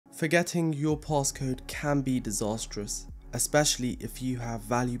Forgetting your passcode can be disastrous, especially if you have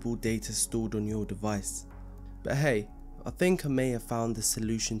valuable data stored on your device. But hey, I think I may have found the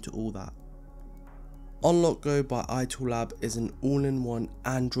solution to all that. UnlockGo by iToolLab is an all-in-one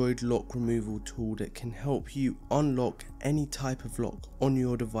Android lock removal tool that can help you unlock any type of lock on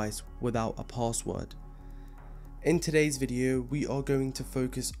your device without a password. In today's video, we are going to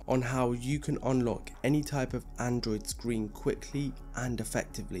focus on how you can unlock any type of Android screen quickly and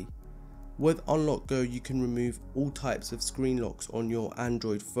effectively. With UnlockGo, you can remove all types of screen locks on your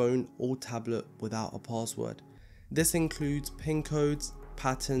Android phone or tablet without a password. This includes PIN codes,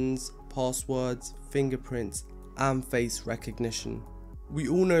 patterns, passwords, fingerprints, and face recognition. We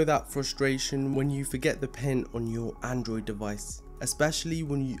all know that frustration when you forget the PIN on your Android device, especially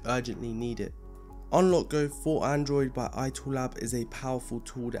when you urgently need it. UnlockGo for Android by iToolLab is a powerful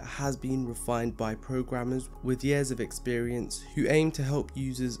tool that has been refined by programmers with years of experience who aim to help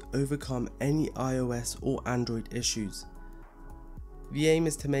users overcome any iOS or Android issues. The aim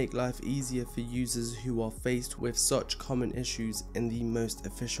is to make life easier for users who are faced with such common issues in the most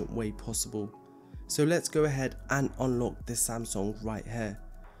efficient way possible. So let's go ahead and unlock this Samsung right here.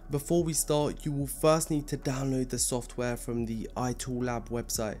 Before we start, you will first need to download the software from the iToolLab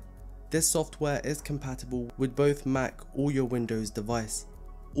website. This software is compatible with both Mac or your Windows device.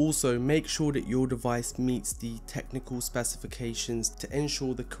 Also, make sure that your device meets the technical specifications to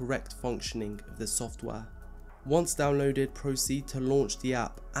ensure the correct functioning of the software. Once downloaded, proceed to launch the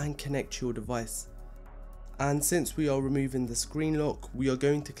app and connect your device. And since we are removing the screen lock, we are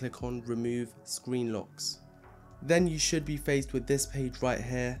going to click on Remove Screen Locks. Then you should be faced with this page right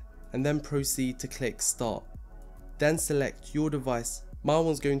here, and then proceed to click Start. Then select your device. My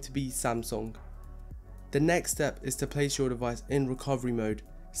one's going to be Samsung. The next step is to place your device in recovery mode.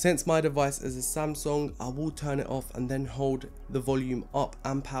 Since my device is a Samsung, I will turn it off and then hold the volume up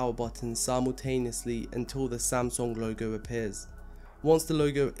and power buttons simultaneously until the Samsung logo appears. Once the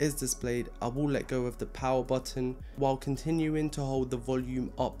logo is displayed, I will let go of the power button while continuing to hold the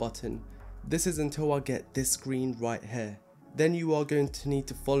volume up button. This is until I get this screen right here. Then you are going to need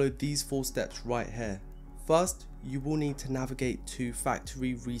to follow these 4 steps right here. First, you will need to navigate to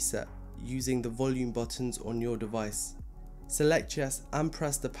factory reset using the volume buttons on your device. Select yes and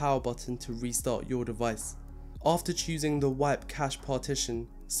press the power button to restart your device. After choosing the wipe cache partition,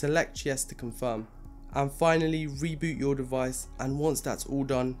 select yes to confirm. And finally, reboot your device, and once that's all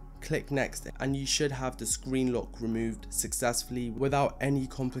done, click next and you should have the screen lock removed successfully without any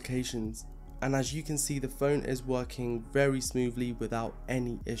complications. And as you can see, the phone is working very smoothly without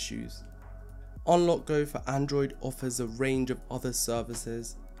any issues. UnlockGo for Android offers a range of other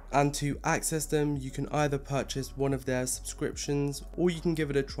services, and to access them you can either purchase one of their subscriptions or you can give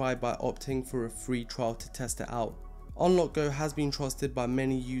it a try by opting for a free trial to test it out. UnlockGo has been trusted by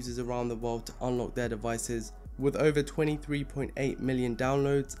many users around the world to unlock their devices, with over 23.8 million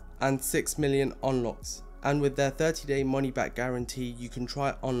downloads and 6 million unlocks, and with their 30-day money-back guarantee you can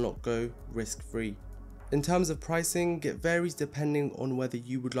try UnlockGo risk-free. In terms of pricing, it varies depending on whether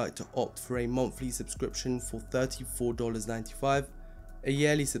you would like to opt for a monthly subscription for $34.95, a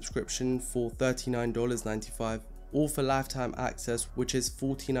yearly subscription for $39.95, or for lifetime access, which is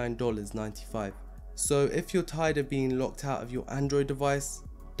 $49.95. So if you're tired of being locked out of your Android device,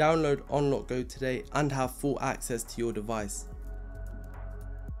 download UnlockGo today and have full access to your device.